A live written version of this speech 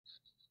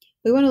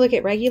We want to look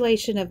at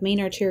regulation of mean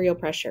arterial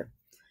pressure.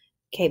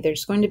 Okay,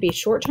 there's going to be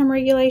short-term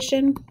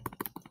regulation,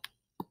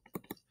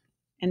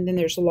 and then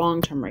there's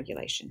long-term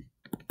regulation.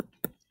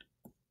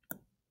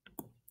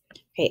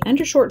 Okay,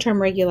 under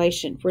short-term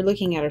regulation, we're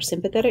looking at our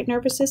sympathetic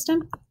nervous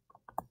system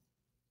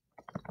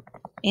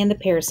and the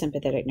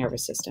parasympathetic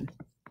nervous system.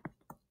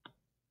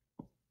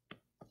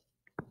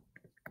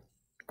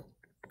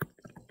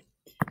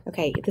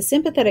 Okay, the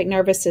sympathetic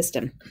nervous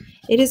system,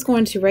 it is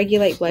going to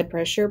regulate blood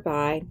pressure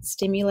by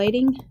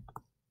stimulating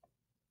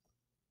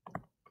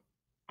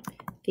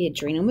the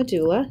adrenal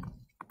medulla,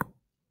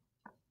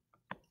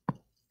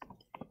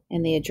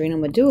 and the adrenal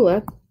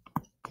medulla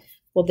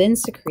will then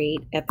secrete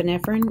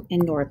epinephrine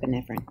and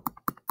norepinephrine.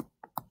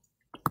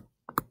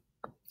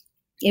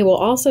 It will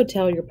also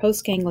tell your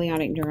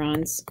postganglionic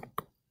neurons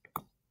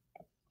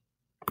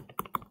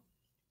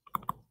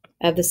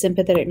of the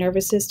sympathetic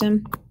nervous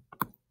system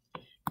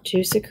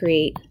to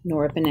secrete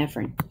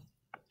norepinephrine.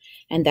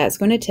 And that's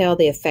going to tell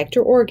the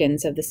effector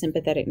organs of the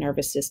sympathetic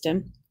nervous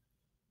system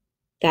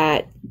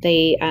that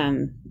the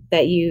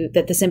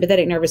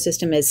sympathetic nervous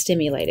system is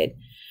stimulated.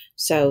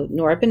 So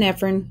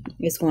norepinephrine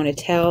is going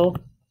to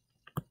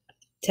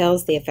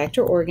tells the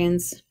effector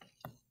organs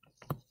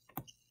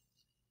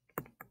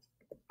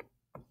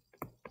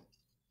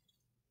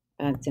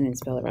didn't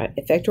spell it right.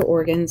 Effector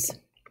organs,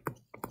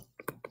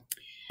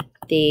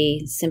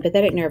 the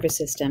sympathetic nervous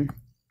system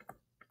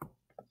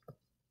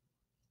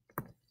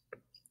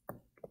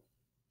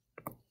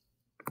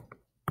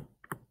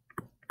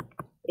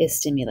is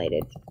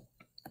stimulated.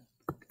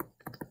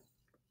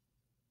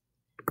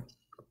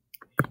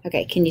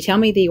 Okay, can you tell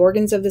me the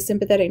organs of the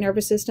sympathetic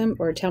nervous system,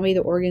 or tell me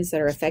the organs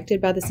that are affected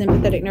by the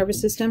sympathetic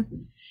nervous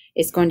system?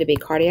 It's going to be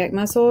cardiac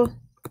muscle,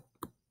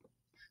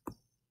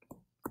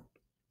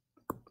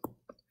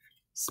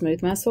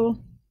 smooth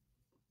muscle,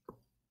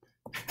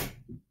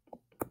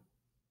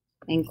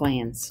 and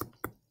glands.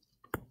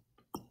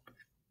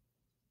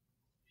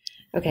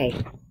 Okay,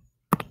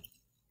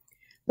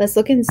 let's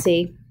look and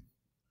see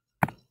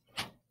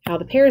how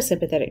the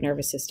parasympathetic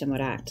nervous system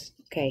would act.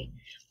 Okay,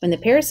 when the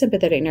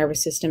parasympathetic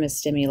nervous system is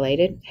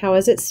stimulated, how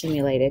is it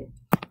stimulated?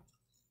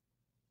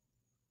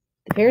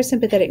 The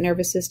parasympathetic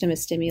nervous system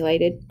is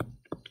stimulated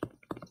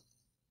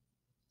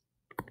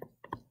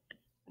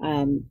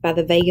by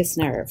the vagus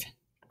nerve,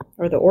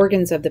 or the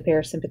organs of the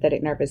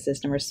parasympathetic nervous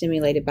system are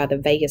stimulated by the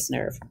vagus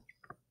nerve.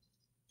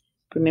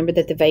 Remember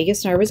that the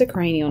vagus nerve is a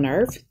cranial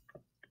nerve,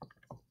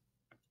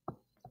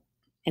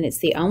 and it's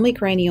the only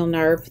cranial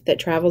nerve that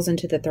travels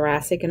into the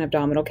thoracic and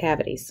abdominal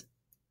cavities.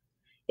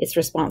 It's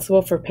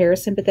responsible for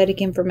parasympathetic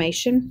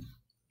information.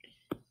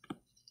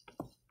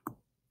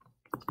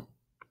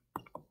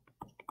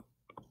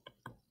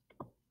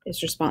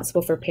 It's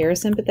responsible for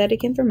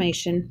parasympathetic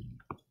information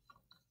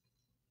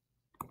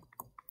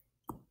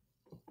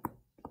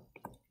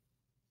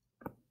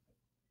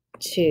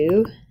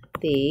to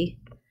the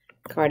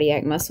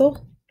cardiac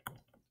muscle,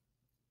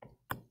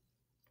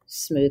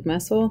 smooth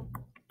muscle,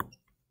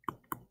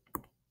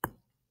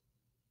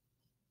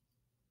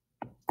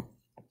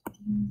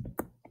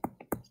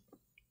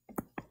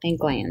 and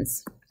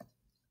glands.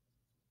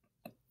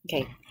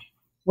 Okay,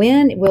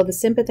 when will the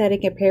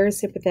sympathetic and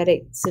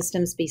parasympathetic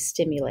systems be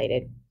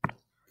stimulated?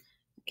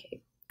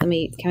 Okay, let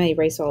me kind of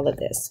erase all of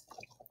this.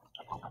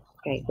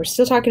 Okay, we're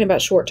still talking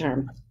about short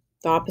term.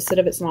 The opposite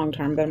of it's long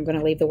term, but I'm going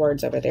to leave the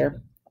words over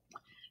there.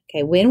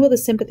 Okay, when will the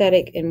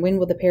sympathetic and when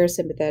will the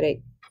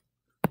parasympathetic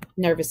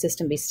nervous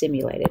system be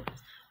stimulated?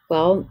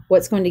 Well,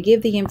 what's going to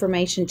give the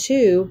information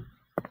to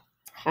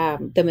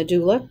the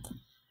medulla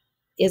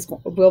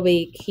will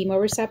be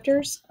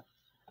chemoreceptors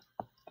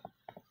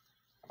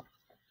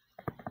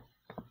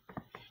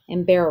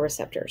and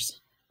baroreceptors.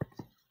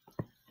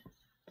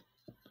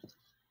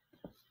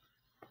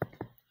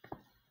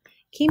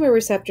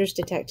 Chemoreceptors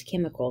detect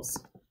chemicals.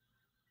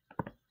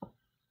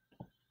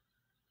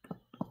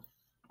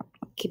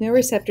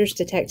 Chemoreceptors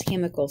detect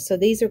chemicals, so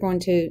these are going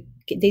to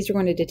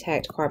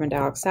detect carbon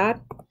dioxide.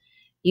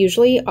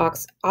 Usually,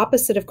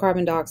 opposite of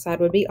carbon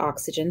dioxide would be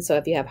oxygen. So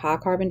if you have high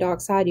carbon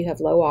dioxide, you have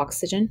low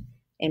oxygen,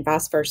 and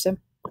vice versa.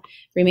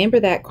 Remember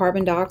that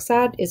carbon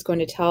dioxide is going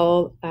to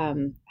tell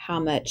how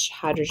much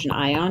hydrogen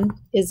ion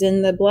is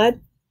in the blood,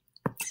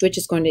 which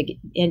is going to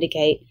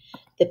indicate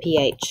the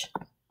pH.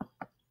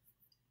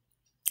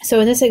 So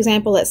in this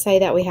example, let's say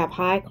that we have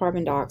high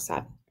carbon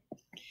dioxide.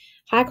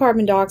 High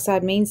carbon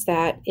dioxide means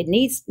that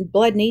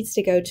blood needs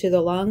to go to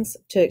the lungs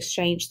to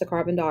exchange the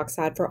carbon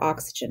dioxide for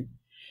oxygen.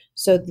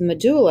 So the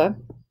medulla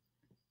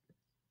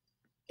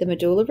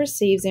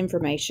receives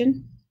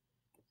information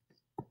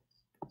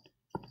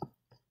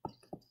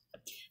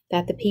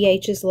that the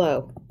pH is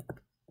low.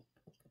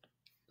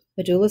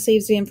 Medulla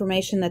receives the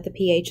information that the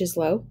pH is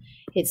low.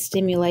 It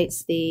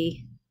stimulates the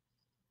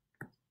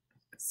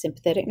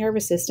sympathetic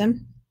nervous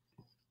system.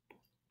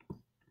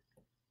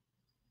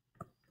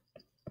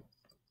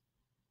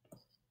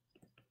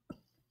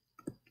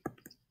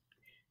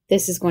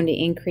 This is going to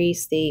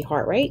increase the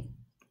heart rate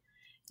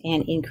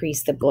and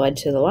increase the blood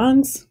to the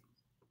lungs.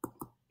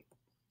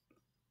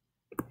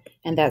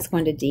 And that's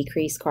going to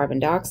decrease carbon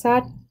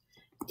dioxide.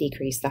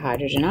 decrease the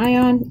hydrogen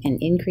ion, and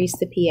increase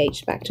the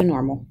pH back to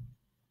normal.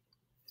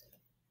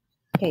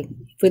 Okay,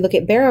 if we look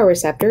at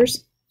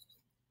baroreceptors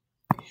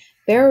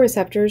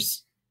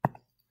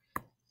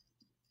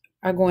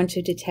are going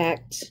to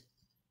detect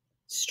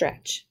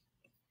stretch.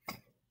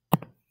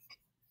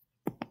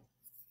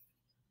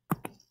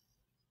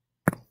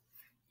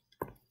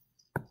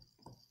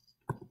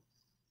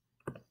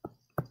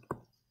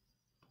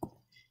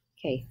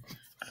 Okay,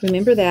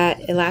 remember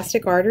that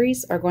elastic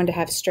arteries are going to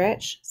have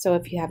stretch. So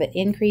if you have an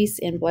increase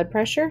in blood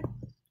pressure,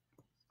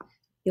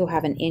 you'll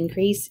have an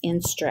increase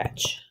in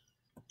stretch.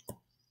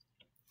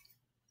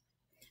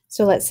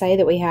 So let's say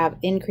that we have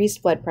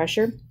increased blood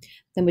pressure.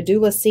 The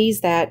medulla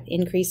sees that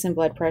increase in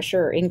blood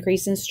pressure or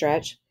increase in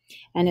stretch,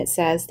 and it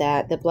says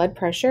that the blood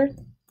pressure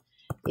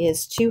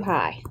is too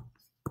high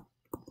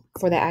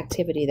for the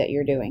activity that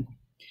you're doing.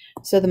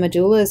 So the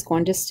medulla is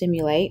going to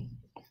stimulate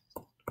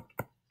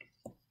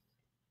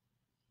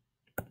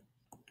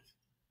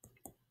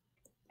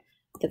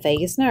the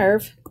vagus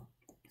nerve,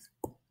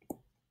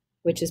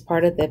 which is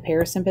part of the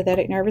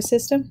parasympathetic nervous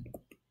system,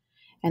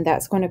 and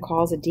that's going to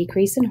cause a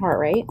decrease in heart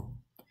rate.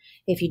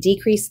 If you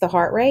decrease the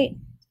heart rate,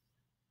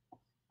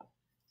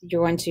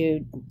 you're going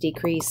to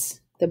decrease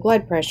the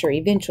blood pressure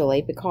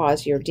eventually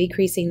because you're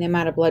decreasing the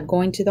amount of blood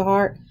going to the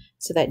heart,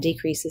 so that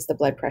decreases the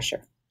blood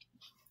pressure.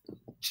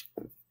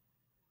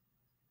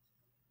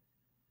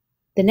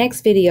 The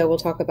next video will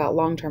talk about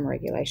long-term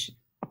regulation.